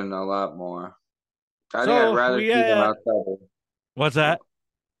be doing a lot more. I think I'd rather see them outside. What's that?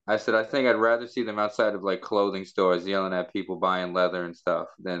 I said I think I'd rather see them outside of like clothing stores yelling at people buying leather and stuff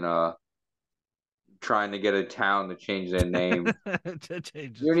than trying to get a town to change their name. You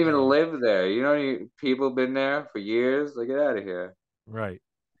don't even live there. People have been there for years. Like, get out of here. Right.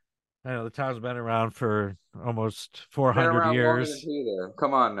 I know the town's been around for almost 400 years.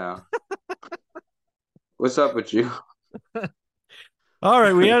 Come on now. What's up with you? All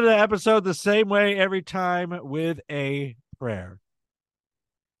right, we end the episode the same way every time with a prayer.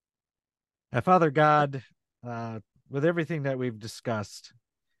 Father God, with everything that we've discussed,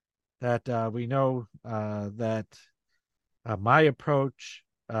 that we know that my approach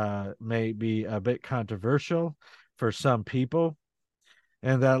may be a bit controversial for some people.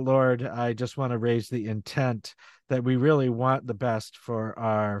 And that, Lord, I just want to raise the intent that we really want the best for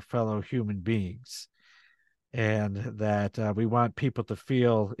our fellow human beings, and that we want people to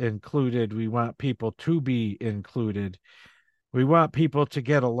feel included. We want people to be included. We want people to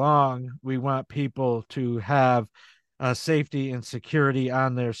get along. We want people to have safety and security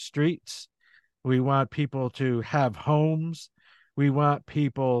on their streets. We want people to have homes. We want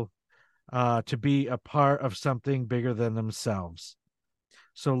people to be a part of something bigger than themselves.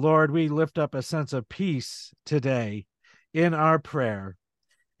 So, Lord, we lift up a sense of peace today in our prayer,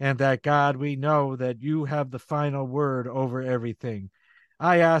 and that, God, we know that you have the final word over everything.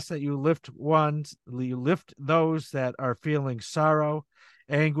 I ask that you lift those that are feeling sorrow,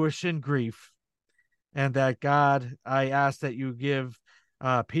 anguish, and grief, and that, God, I ask that you give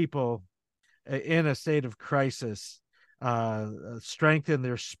people in a state of crisis strengthen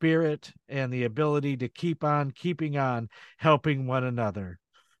their spirit and the ability to keep on keeping on, helping one another.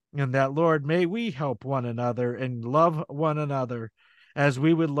 And that, Lord, may we help one another and love one another as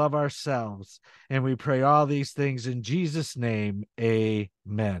we would love ourselves. And we pray all these things in Jesus' name.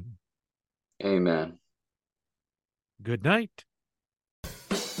 Amen. Amen. Good night.